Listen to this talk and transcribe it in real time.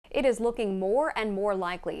It is looking more and more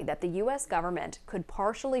likely that the U.S. government could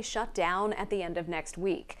partially shut down at the end of next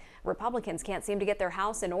week. Republicans can't seem to get their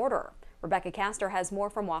house in order. Rebecca Castor has more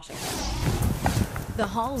from Washington. The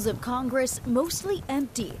halls of Congress mostly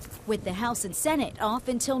empty, with the House and Senate off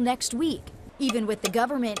until next week, even with the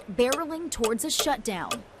government barreling towards a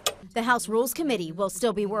shutdown. The House Rules Committee will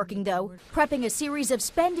still be working, though, prepping a series of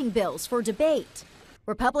spending bills for debate.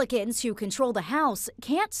 Republicans who control the House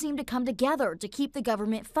can't seem to come together to keep the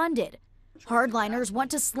government funded. Hardliners want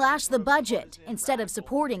to slash the budget instead of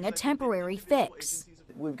supporting a temporary fix.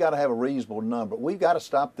 We've got to have a reasonable number. We've got to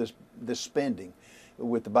stop this spending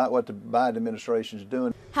with what the Biden administration is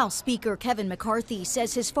doing. House Speaker Kevin McCarthy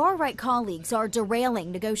says his far-right colleagues are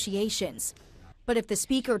derailing negotiations. But if the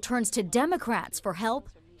Speaker turns to Democrats for help,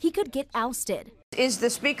 he could get ousted. Is the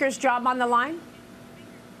Speaker's job on the line?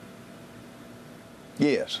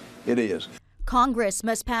 Yes, it is. Congress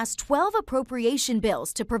must pass 12 appropriation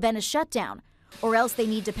bills to prevent a shutdown, or else they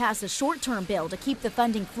need to pass a short-term bill to keep the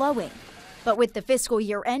funding flowing. But with the fiscal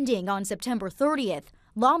year ending on September 30th,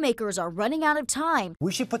 lawmakers are running out of time.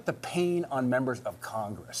 We should put the pain on members of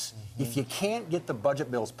Congress. If you can't get the budget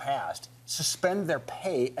bills passed, suspend their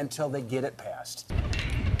pay until they get it passed.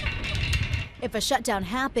 If a shutdown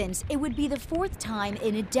happens, it would be the fourth time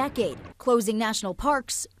in a decade, closing national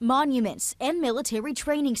parks, monuments, and military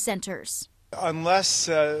training centers. Unless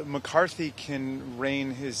McCarthy can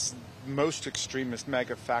rein his most extremist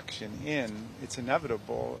MAGA faction in, it's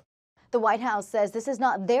inevitable. The White House says this is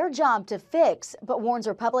not their job to fix, but warns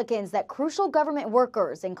Republicans that crucial government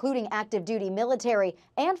workers, including active duty military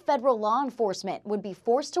and federal law enforcement, would be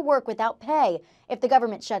forced to work without pay if the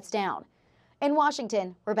government shuts down. In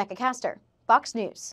Washington, Rebecca Castor, Fox News.